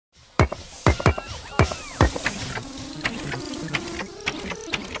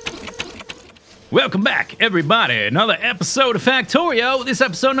Welcome back, everybody. Another episode of Factorio. This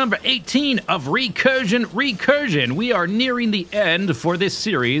episode number 18 of Recursion. We are nearing the end for this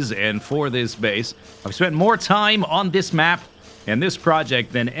series and for this base. I've spent more time on this map and this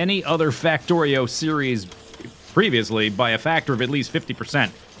project than any other Factorio series previously by a factor of at least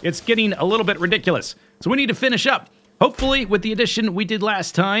 50%. It's getting a little bit ridiculous. So we need to finish up. Hopefully with the addition we did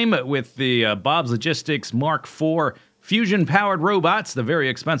last time with the Bob's Logistics Mark IV fusion-powered robots, the very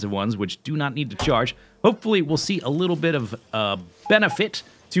expensive ones, which do not need to charge. Hopefully, we'll see a little bit of benefit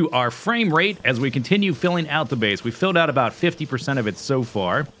to our frame rate as we continue filling out the base. We filled out about 50% of it so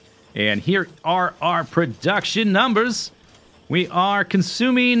far. And here are our production numbers. We are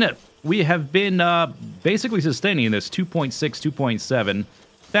consuming, we have been basically sustaining this 2.6, 2.7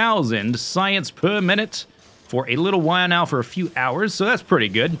 thousand science per minute for a little while now, for a few hours, so that's pretty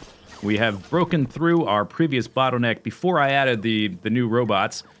good. We have broken through our previous bottleneck. Before I added the new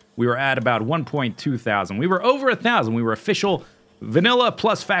robots, we were at about 1.2 thousand. We were over 1,000. We were official vanilla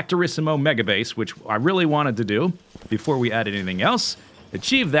plus Factorissimo megabase, which I really wanted to do before we added anything else.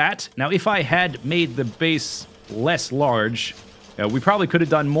 Achieved that. Now, if I had made the base less large, we probably could have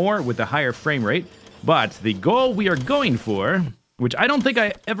done more with the higher frame rate. But the goal we are going for, which I don't think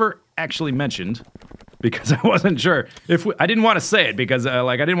I ever actually mentioned, because I wasn't sure if I didn't want to say it because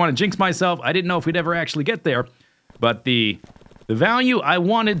I didn't want to jinx myself. I didn't know if we'd ever actually get there. But the value I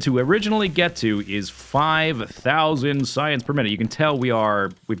wanted to originally get to is 5,000 science per minute. You can tell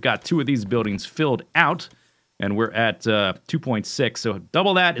we've got 2 of these buildings filled out, and we're at 2.6. So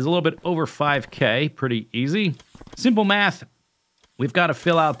double that is a little bit over 5K. Pretty easy. Simple math. We've got to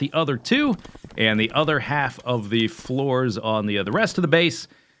fill out the other 2 and the other half of the floors on the rest of the base.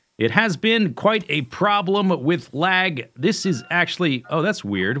 It has been quite a problem with lag. This is actually... Oh, that's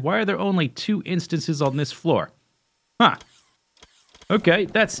weird. Why are there only 2 instances on this floor? Huh. Okay,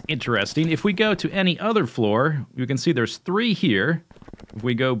 that's interesting. If we go to any other floor, you can see there's 3 here. If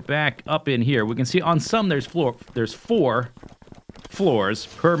we go back up in here, we can see on some there's 4 floors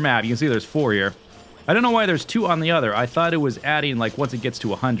per map. You can see there's 4 here. I don't know why there's 2 on the other. I thought it was adding, like, once it gets to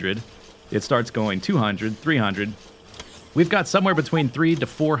 100, it starts going 200, 300... We've got somewhere between 300 to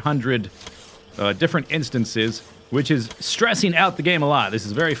 400 different instances, which is stressing out the game a lot. This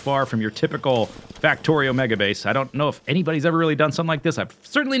is very far from your typical Factorio megabase. I don't know if anybody's ever really done something like this. I've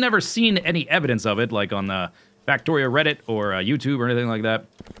certainly never seen any evidence of it, like on the Factorio Reddit or YouTube or anything like that.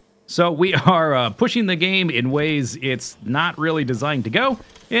 So we are pushing the game in ways it's not really designed to go,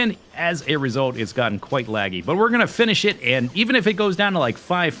 and as a result, it's gotten quite laggy. But we're going to finish it, and even if it goes down to like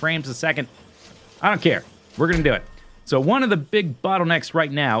 5 frames a second, I don't care. We're going to do it. So one of the big bottlenecks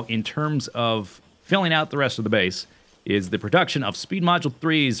right now in terms of filling out the rest of the base is the production of Speed Module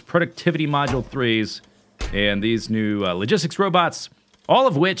 3s, Productivity Module 3s, and these new logistics robots, all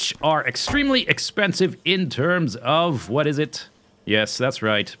of which are extremely expensive in terms of, what is it? Yes, that's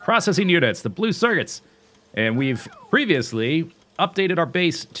right, processing units, the blue circuits. And we've previously updated our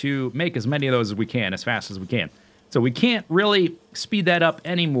base to make as many of those as we can, as fast as we can. So we can't really speed that up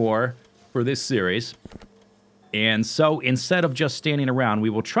anymore for this series. And so instead of just standing around, we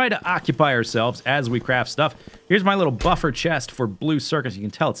will try to occupy ourselves as we craft stuff. Here's my little buffer chest for blue circuits. You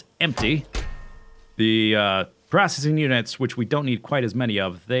can tell it's empty. The processing units, which we don't need quite as many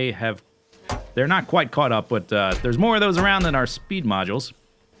of, they're not quite caught up, but there's more of those around than our speed modules.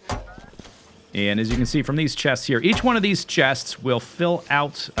 And as you can see from these chests here, each one of these chests will fill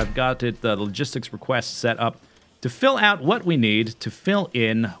out, I've got it, the logistics request set up, to fill out what we need to fill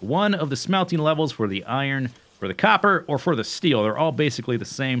in one of the smelting levels for the iron, for the copper, or for the steel. They're all basically the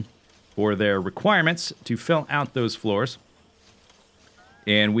same for their requirements to fill out those floors.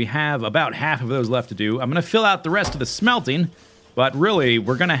 And we have about half of those left to do. I'm going to fill out the rest of the smelting, but really,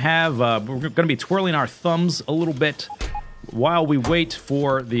 we're going to be twirling our thumbs a little bit while we wait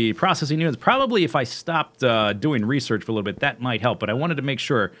for the processing units. Probably if I stopped doing research for a little bit, that might help, but I wanted to make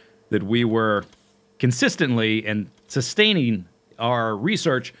sure that we were consistently and sustaining our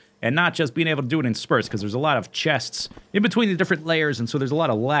research and not just being able to do it in spurts, because there's a lot of chests in between the different layers, and so there's a lot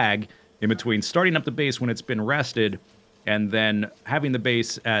of lag in between starting up the base when it's been rested and then having the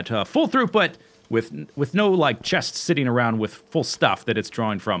base at full throughput with no, like, chests sitting around with full stuff that it's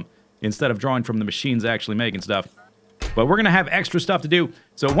drawing from, instead of drawing from the machines actually making stuff. But we're going to have extra stuff to do.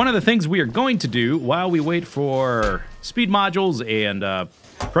 So one of the things we are going to do while we wait for speed modules and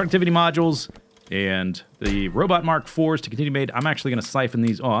productivity modules and the robot Mark IVs to continue made, I'm actually going to siphon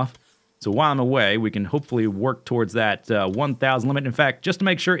these off. So while I'm away, we can hopefully work towards that 1,000 limit. In fact, just to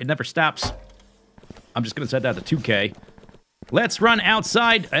make sure it never stops, I'm just going to set that to 2K. Let's run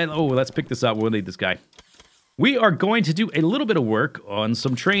outside. And, oh, let's pick this up. We'll need this guy. we are going to do a little bit of work on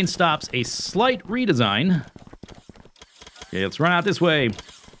some train stops, a slight redesign. Okay, let's run out this way.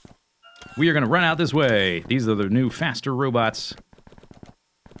 We are going to run out this way. These are the new, faster robots.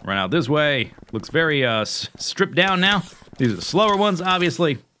 Run out this way. Looks very stripped down now. These are the slower ones,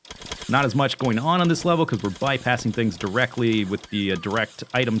 obviously. Not as much going on this level because we're bypassing things directly with the direct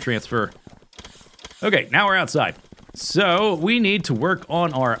item transfer. Okay, now we're outside. So we need to work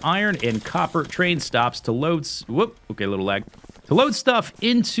on our iron and copper train stops to load... Whoop, okay, a little lag. To load stuff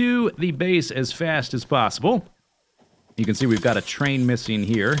into the base as fast as possible. You can see we've got a train missing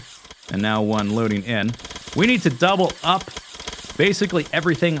here, and now one loading in. We need to double up basically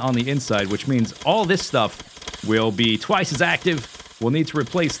everything on the inside, which means all this stuff will be twice as active. We'll need to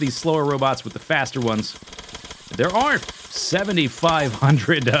replace these slower robots with the faster ones. There are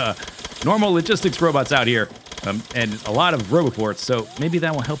 7,500 normal logistics robots out here, and a lot of roboports, so maybe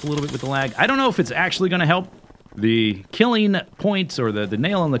that will help a little bit with the lag. I don't know if it's actually going to help. The killing point, or the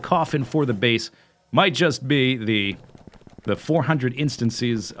nail in the coffin for the base, might just be the 400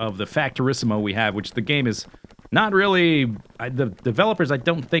 instances of the Factorissimo we have, which the game is not really... the developers, I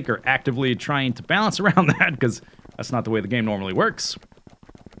don't think, are actively trying to balance around that, because that's not the way the game normally works.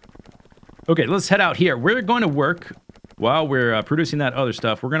 Okay, let's head out here. We're going to work, while we're producing that other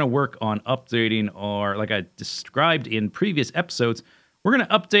stuff, we're going to work on updating our, like I described in previous episodes, we're going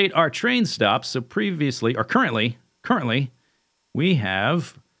to update our train stops. So previously, or currently, we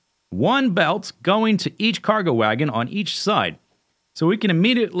have one belt going to each cargo wagon on each side. So we can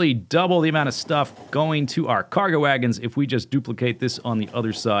immediately double the amount of stuff going to our cargo wagons if we just duplicate this on the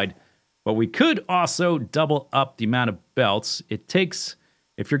other side. But we could also double up the amount of belts. It takes,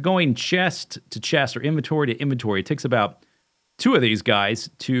 if you're going chest to chest or inventory to inventory, it takes about 2 of these guys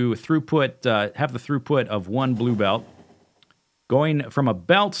to throughput, have the throughput of 1 blue belt. Going from a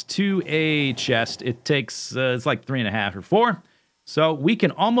belt to a chest, it takes, it's like 3.5 or 4. So we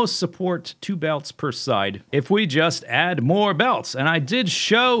can almost support 2 belts per side if we just add more belts. And I did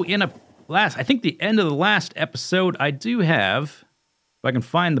show in I think the end of the last episode, I do have, if I can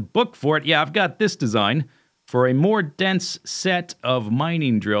find the book for it, yeah, I've got this design for a more dense set of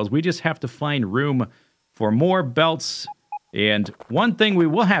mining drills. We just have to find room for more belts. And one thing we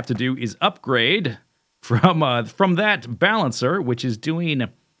will have to do is upgrade from that balancer, which is doing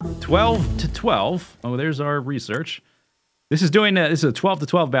 12 to 12. Oh, there's our research. This is doing this is a 12 to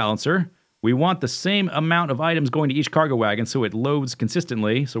 12 balancer. We want the same amount of items going to each cargo wagon so it loads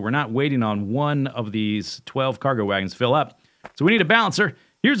consistently, so we're not waiting on one of these 12 cargo wagons to fill up. So we need a balancer.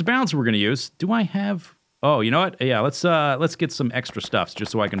 Here's a balancer we're going to use. Do I have... Oh, you know what? Yeah, let's get some extra stuffs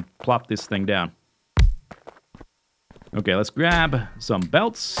just so I can plop this thing down. Okay, let's grab some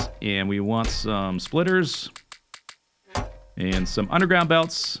belts, and we want some splitters and some underground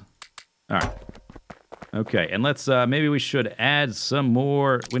belts. All right. Okay, and let's, maybe we should add some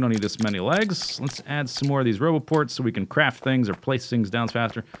more, we don't need this many legs. Let's add some more of these roboports so we can craft things or place things down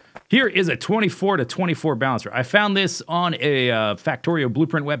faster. Here is a 24 to 24 balancer. I found this on a Factorio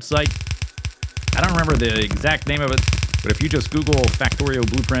blueprint website. I don't remember the exact name of it, but if you just Google Factorio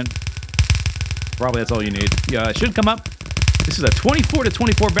blueprint, probably that's all you need. Yeah, it should come up. This is a 24 to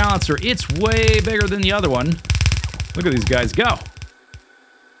 24 balancer. It's way bigger than the other one. Look at these guys go.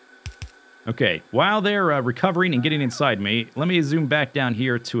 Okay, while they're recovering and getting inside me, let me zoom back down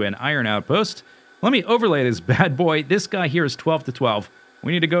here to an iron outpost. Let me overlay this bad boy. This guy here is 12 to 12.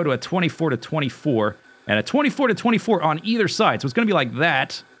 We need to go to a 24 to 24, and a 24 to 24 on either side. So it's going to be like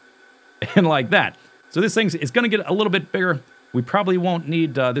that and like that. So this thing's it's going to get a little bit bigger. We probably won't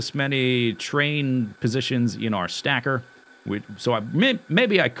need this many train positions in our stacker.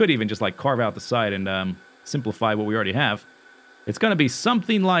 Maybe I could even just like carve out the side and simplify what we already have. It's going to be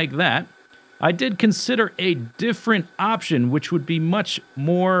something like that. I did consider a different option, which would be much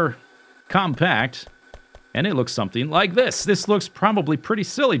more compact, and it looks something like this. This looks probably pretty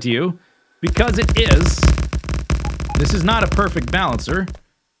silly to you, because it is. This is not a perfect balancer.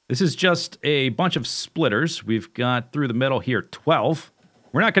 This is just a bunch of splitters. We've got, through the middle here, 12.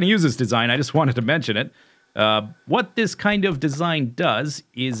 We're not going to use this design, I just wanted to mention it. What this kind of design does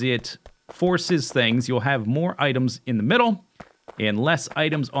is it forces things. You'll have more items in the middle, and less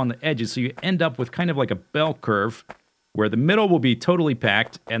items on the edges, so you end up with kind of like a bell curve where the middle will be totally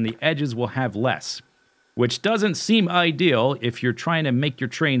packed and the edges will have less, which doesn't seem ideal if you're trying to make your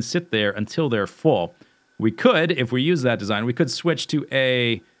trains sit there until they're full. We could, if we use that design, we could switch to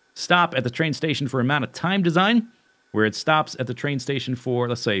a stop at the train station for amount of time design, where it stops at the train station for,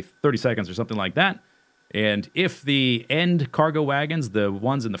 let's say, 30 seconds or something like that. And if the end cargo wagons, the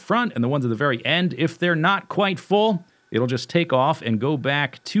ones in the front and the ones at the very end, if they're not quite full, it'll just take off and go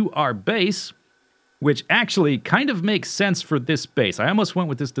back to our base. which actually kind of makes sense for this base. I almost went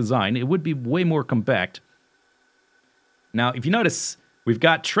with this design. It would be way more compact. Now, if you notice, we've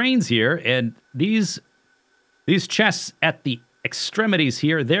got trains here, and these chests at the extremities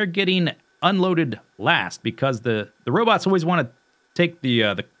here, they're getting unloaded last because the robots always want to take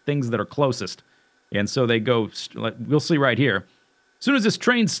the things that are closest. And so they go, like we'll see right here. As soon as this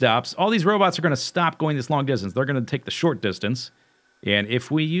train stops, all these robots are going to stop going this long distance. They're going to take the short distance. And if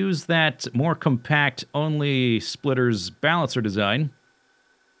we use that more compact, only splitters balancer design,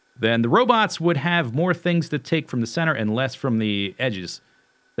 then the robots would have more things to take from the center and less from the edges.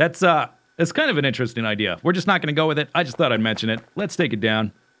 That's kind of an interesting idea. We're just not going to go with it. I just thought I'd mention it. Let's take it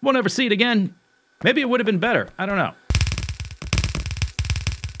down. We'll never see it again. Maybe it would have been better. I don't know.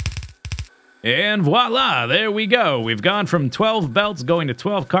 And voila, there we go. We've gone from 12 belts going to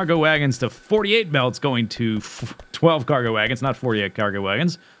 12 cargo wagons to 48 belts going to 12 cargo wagons, not 48 cargo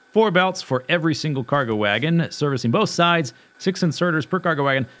wagons. 4 belts for every single cargo wagon, servicing both sides, 6 inserters per cargo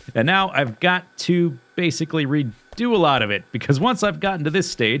wagon. And now I've got to basically redo a lot of it, because once I've gotten to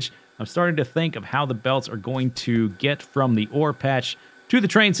this stage, I'm starting to think of how the belts are going to get from the ore patch to the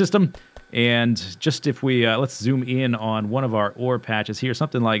train system. And just if we, let's zoom in on one of our ore patches here,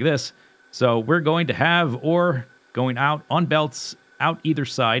 something like this. So we're going to have ore going out on belts, out either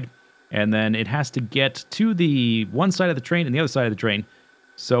side, and then it has to get to the one side of the train and the other side of the train.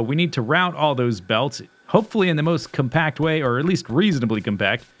 So we need to route all those belts, hopefully in the most compact way, or at least reasonably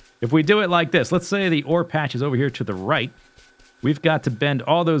compact. If we do it like this, let's say the ore patch is over here to the right. We've got to bend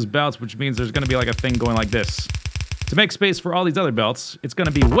all those belts, which means there's going to be like a thing going like this. To make space for all these other belts, it's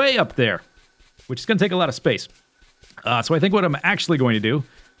going to be way up there, which is going to take a lot of space. So I think what I'm actually going to do,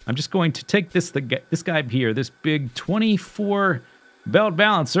 I'm just going to take this guy here, this big 24 belt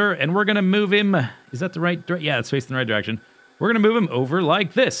balancer, and we're going to move him. Is that the right direction? Yeah, it's facing the right direction. We're going to move him over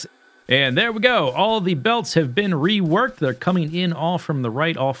like this. And there we go. All the belts have been reworked. They're coming in all from the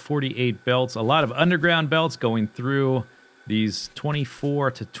right, all 48 belts. A lot of underground belts going through these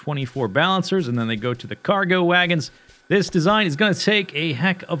 24 to 24 balancers, and then they go to the cargo wagons. This design is going to take a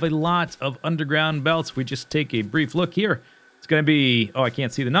heck of a lot of underground belts. We just take a brief look here. It's going to be, oh, I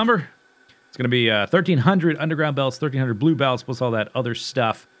can't see the number. It's going to be 1,300 underground belts, 1,300 blue belts, plus all that other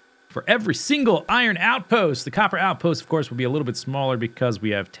stuff for every single iron outpost. The copper outpost, of course, will be a little bit smaller because we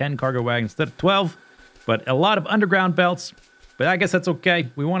have 10 cargo wagons instead of 12, but a lot of underground belts. But I guess that's okay.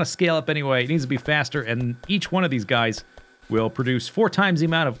 We want to scale up anyway. It needs to be faster, and each one of these guys will produce 4 times the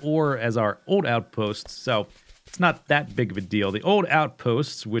amount of ore as our old outposts, so it's not that big of a deal. The old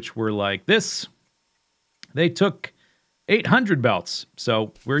outposts, which were like this, they took 800 belts,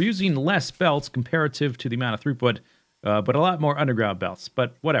 so we're using less belts comparative to the amount of throughput, but a lot more underground belts,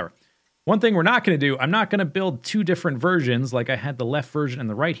 but whatever. One thing we're not going to do, I'm not going to build 2 different versions like I had the left version and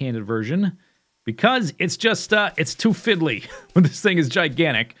the right-handed version, because it's just, it's too fiddly when this thing is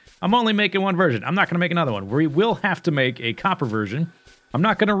gigantic. I'm only making one version. I'm not going to make another one. We will have to make a copper version. I'm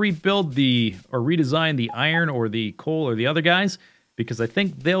not going to rebuild or redesign the iron or the coal or the other guys, because I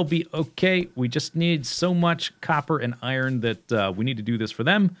think they'll be okay. We just need so much copper and iron that we need to do this for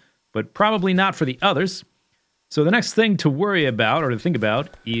them, but probably not for the others. So the next thing to worry about, or to think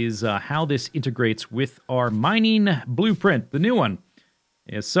about, is how this integrates with our mining blueprint, the new one.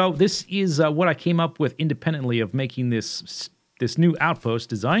 So this is what I came up with independently of making this new outpost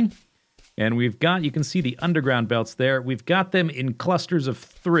design. And we've got, you can see the underground belts there. We've got them in clusters of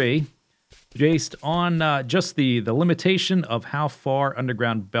 3, based on just the limitation of how far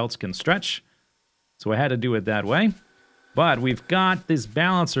underground belts can stretch. So I had to do it that way. But we've got this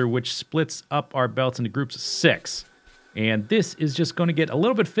balancer which splits up our belts into groups of 6. And this is just going to get a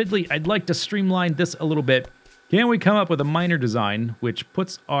little bit fiddly. I'd like to streamline this a little bit. Can we come up with a miner design which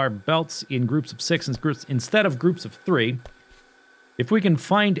puts our belts in groups of 6 instead of groups of 3? If we can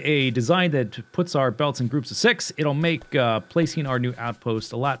find a design that puts our belts in groups of 6, it'll make placing our new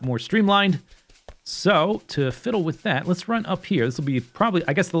outpost a lot more streamlined. So, to fiddle with that, let's run up here. This will be probably,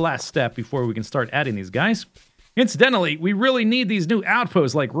 I guess, the last step before we can start adding these guys. Incidentally, we really need these new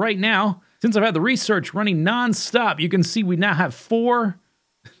outposts, like right now. Since I've had the research running non-stop, you can see we now have 4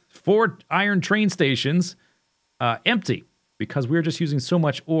 iron train stations empty. Because we're just using so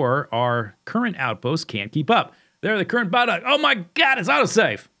much ore, our current outposts can't keep up. There, the current bottleneck. Oh my god, it's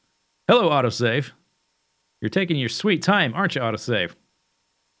autosave. Hello, autosave. You're taking your sweet time, aren't you, autosave?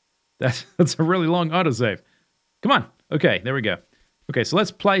 That's a really long autosave. Come on. Okay, there we go. Okay, so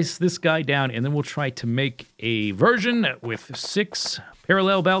let's place this guy down, and then we'll try to make a version with 6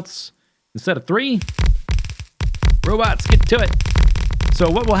 parallel belts instead of 3. Robots, get to it. So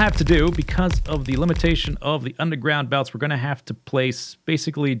what we'll have to do, because of the limitation of the underground belts, we're going to have to place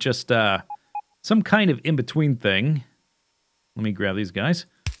basically just some kind of in-between thing. Let me grab these guys.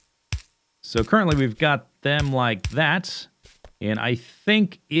 So currently we've got them like that. And I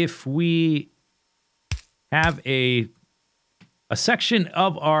think if we have a section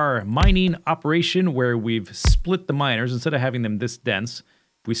of our mining operation where we've split the miners, instead of having them this dense,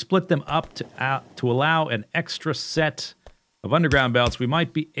 we split them up to allow an extra set of underground belts, we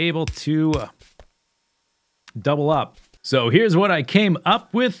might be able to double up. So here's what I came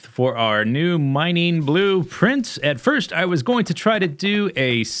up with for our new mining blueprint. At first, I was going to try to do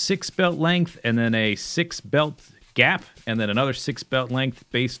a 6 belt length and then a 6 belt gap and then another 6 belt length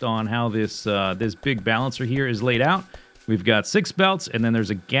based on how this this big balancer here is laid out. We've got 6 belts and then there's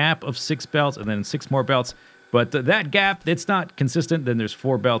a gap of 6 belts and then 6 more belts. But that gap, it's not consistent. Then there's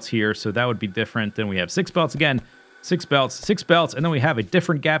 4 belts here, so that would be different. Then we have 6 belts again, 6 belts, and then we have a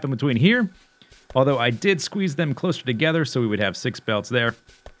different gap in between here. Although I did squeeze them closer together, so we would have 6 belts there.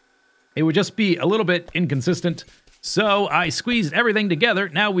 It would just be a little bit inconsistent. So I squeezed everything together.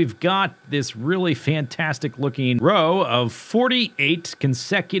 Now we've got this really fantastic looking row of 48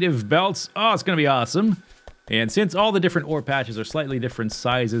 consecutive belts. Oh, it's going to be awesome. And since all the different ore patches are slightly different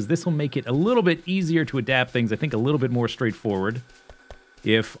sizes, this will make it a little bit easier to adapt things. I think a little bit more straightforward.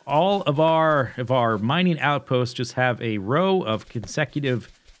 If all of our mining outposts just have a row of consecutive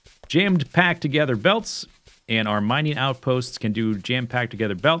jammed packed together belts, and our mining outposts can do jam packed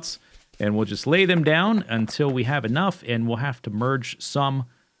together belts, and we'll just lay them down until we have enough, and we'll have to merge some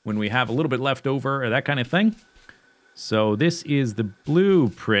when we have a little bit left over or that kind of thing. So this is the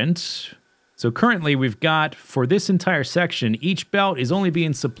blueprint. So currently we've got, for this entire section, each belt is only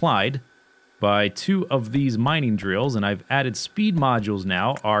being supplied by 2 of these mining drills, and I've added speed modules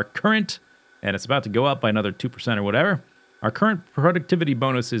now. Our current, and it's about to go up by another 2% or whatever, our current productivity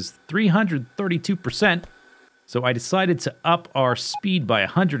bonus is 332%, so I decided to up our speed by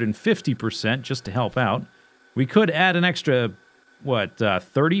 150% just to help out. We could add an extra,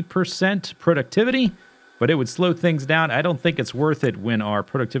 30% productivity, but it would slow things down. I don't think it's worth it when our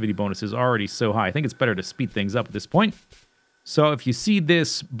productivity bonus is already so high. I think it's better to speed things up at this point. So if you see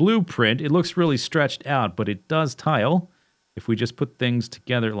this blueprint, it looks really stretched out, but it does tile if we just put things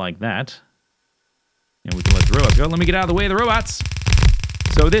together like that. And we can let the robots go. Let me get out of the way of the robots.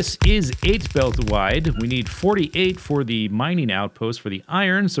 So this is 8 belt wide. We need 48 for the mining outpost for the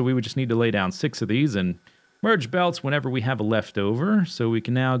iron, so we would just need to lay down 6 of these and merge belts whenever we have a leftover. So we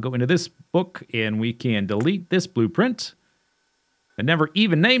can now go into this book and we can delete this blueprint. I never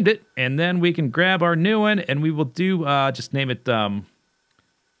even named it, and then we can grab our new one and we will do, just name it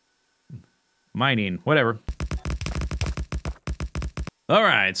mining, whatever. All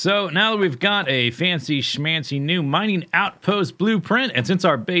right, so now that we've got a fancy schmancy new mining outpost blueprint, and since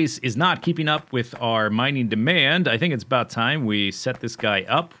our base is not keeping up with our mining demand, I think it's about time we set this guy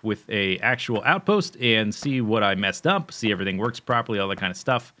up with a actual outpost and see what I messed up, see everything works properly, all that kind of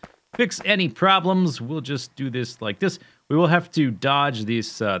stuff. Fix any problems. We'll just do this like this. We will have to dodge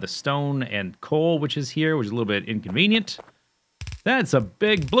these the stone and coal, which is here, which is a little bit inconvenient. That's a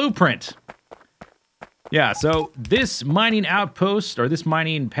big blueprint. Yeah, so this mining outpost, or this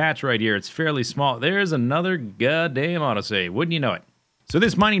mining patch right here, it's fairly small. There's another goddamn autosave, wouldn't you know it? So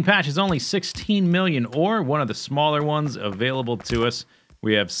this mining patch is only 16 million ore, one of the smaller ones available to us.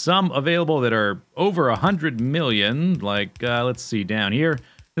 We have some available that are over 100 million, like, let's see, down here.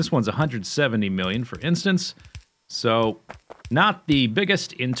 This one's 170 million, for instance. So not the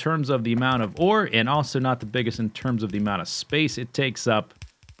biggest in terms of the amount of ore, and also not the biggest in terms of the amount of space it takes up.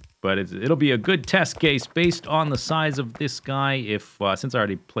 But it'll be a good test case based on the size of this guy. If since I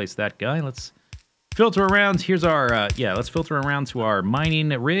already placed that guy, let's filter around. Here's our, let's filter around to our mining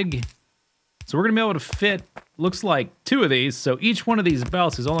rig. So we're going to be able to fit, looks like 2 of these. So each one of these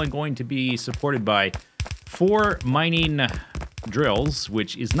belts is only going to be supported by 4 mining drills,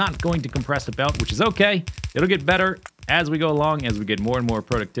 which is not going to compress a belt, which is okay. It'll get better as we go along, as we get more and more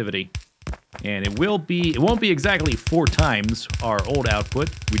productivity. And it won't be exactly 4 times our old output.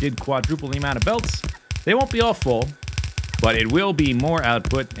 We did quadruple the amount of belts. They won't be all full, but it will be more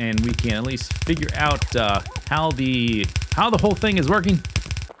output, and we can at least figure out how the whole thing is working.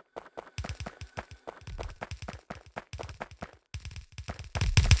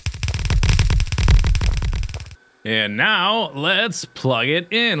 And now, let's plug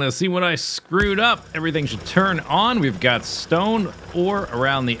it in. Let's see what I screwed up. Everything should turn on. We've got stone ore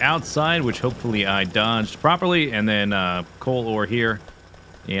around the outside, which hopefully I dodged properly, and then coal ore here.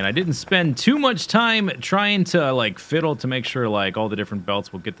 And I didn't spend too much time trying to, like, fiddle to make sure, like, all the different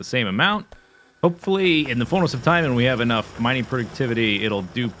belts will get the same amount. Hopefully, in the fullness of time and we have enough mining productivity, it'll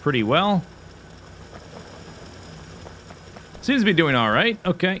do pretty well. Seems to be doing all right.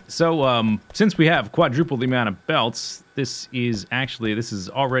 Okay, so since we have quadruple the amount of belts, this is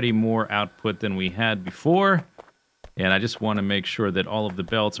already more output than we had before. And I just want to make sure that all of the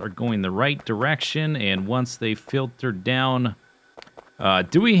belts are going the right direction. And once they filter down,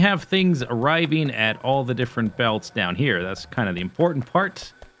 do we have things arriving at all the different belts down here? That's kind of the important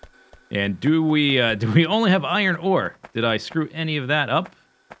part. And do we only have iron ore? Did I screw any of that up?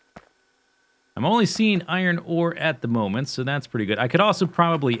 I'm only seeing iron ore at the moment, so that's pretty good. I could also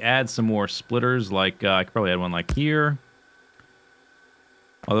probably add some more splitters, like I could probably add one like here.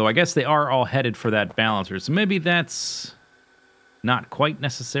 Although I guess they are all headed for that balancer, so maybe that's not quite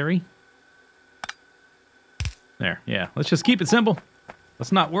necessary. There, yeah. Let's just keep it simple.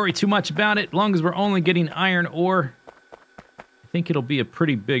 Let's not worry too much about it. As long as we're only getting iron ore, I think it'll be a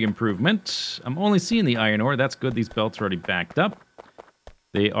pretty big improvement. I'm only seeing the iron ore. That's good. These belts are already backed up.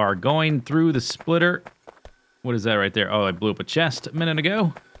 They are going through the splitter. What is that right there? Oh, I blew up a chest a minute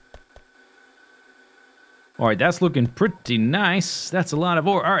ago. All right, that's looking pretty nice. That's a lot of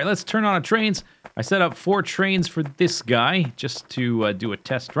ore. All right, let's turn on our trains. I set up 4 trains for this guy just to do a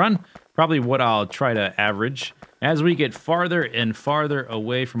test run. Probably what I'll try to average. As we get farther and farther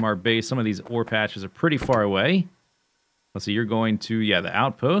away from our base, some of these ore patches are pretty far away. Let's see, you're going to, yeah, the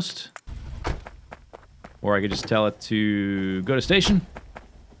outpost. Or I could just tell it to go to station.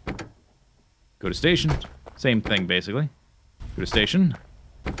 Go to station. Same thing, basically. Go to station.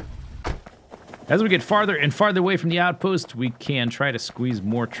 As we get farther and farther away from the outpost, we can try to squeeze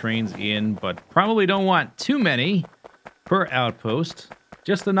more trains in, but probably don't want too many per outpost.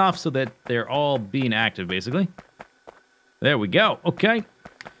 Just enough so that they're all being active, basically. There we go. Okay.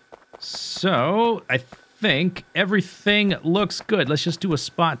 So, I think everything looks good. Let's just do a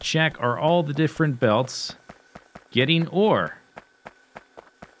spot check. Are all the different belts getting ore?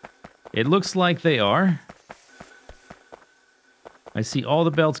 It looks like they are. I see all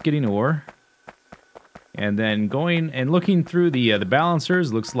the belts getting ore. And then going and looking through the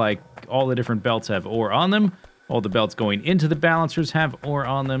balancers, looks like all the different belts have ore on them. All the belts going into the balancers have ore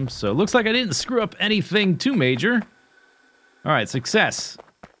on them. So it looks like I didn't screw up anything too major. All right, success.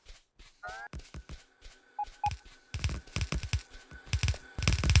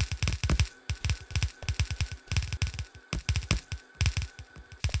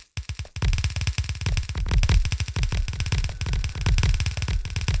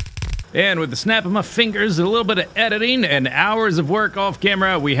 And with the snap of my fingers, a little bit of editing, and hours of work off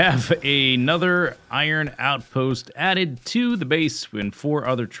camera, we have another iron outpost added to the base in 4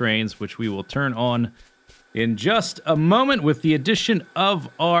 other trains, which we will turn on in just a moment with the addition of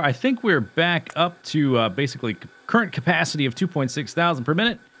our... I think we're back up to basically current capacity of 2.6 thousand per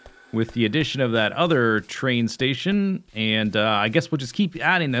minute with the addition of that other train station. And I guess we'll just keep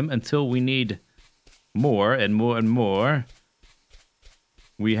adding them until we need more and more and more.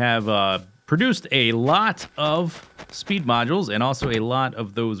 We have produced a lot of speed modules and also a lot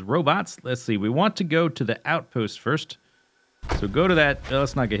of those robots. Let's see, we want to go to the outpost first. So go to that,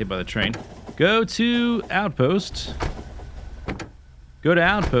 let's not get hit by the train. Go to outpost. Go to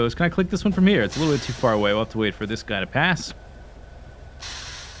outpost. Can I click this one from here? It's a little bit too far away. We'll have to wait for this guy to pass.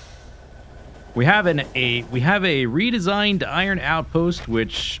 We have a redesigned iron outpost,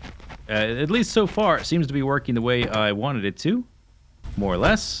 which at least so far seems to be working the way I wanted it to. More or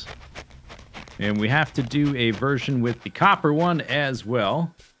less. And we have to do a version with the copper one as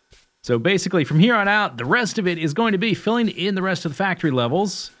well. So basically, from here on out, the rest of it is going to be filling in the rest of the factory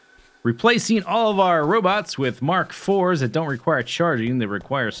levels, replacing all of our robots with Mark IVs that don't require charging. They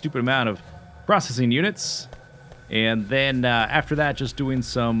require a stupid amount of processing units. And then after that, just doing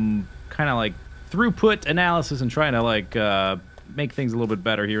some kind of like throughput analysis and trying to like make things a little bit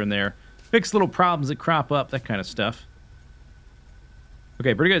better here and there. Fix little problems that crop up, that kind of stuff.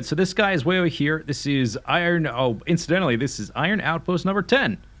 Okay, pretty good. So this guy is way over here. This is iron... Oh, incidentally, this is iron outpost number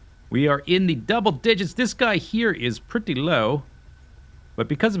 10. We are in the double digits. This guy here is pretty low. But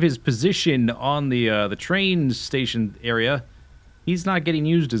because of his position on the train station area, he's not getting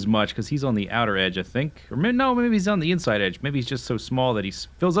used as much because he's on the outer edge, I think. Or no, maybe he's on the inside edge. Maybe he's just so small that he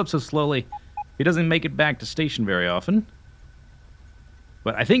fills up so slowly. He doesn't make it back to station very often.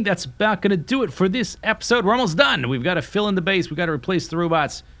 But I think that's about going to do it for this episode. We're almost done. We've got to fill in the base. We've got to replace the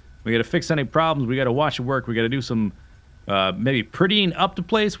robots. We got to fix any problems. We got to watch it work. We got to do some maybe prettying up the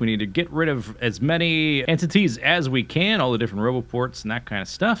place. We need to get rid of as many entities as we can, all the different roboports and that kind of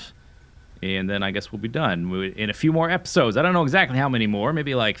stuff. And then I guess we'll be done in a few more episodes. I don't know exactly how many more.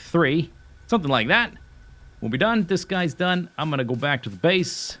 Maybe like 3. Something like that. We'll be done. This guy's done. I'm going to go back to the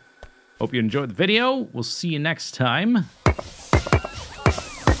base. Hope you enjoyed the video. We'll see you next time.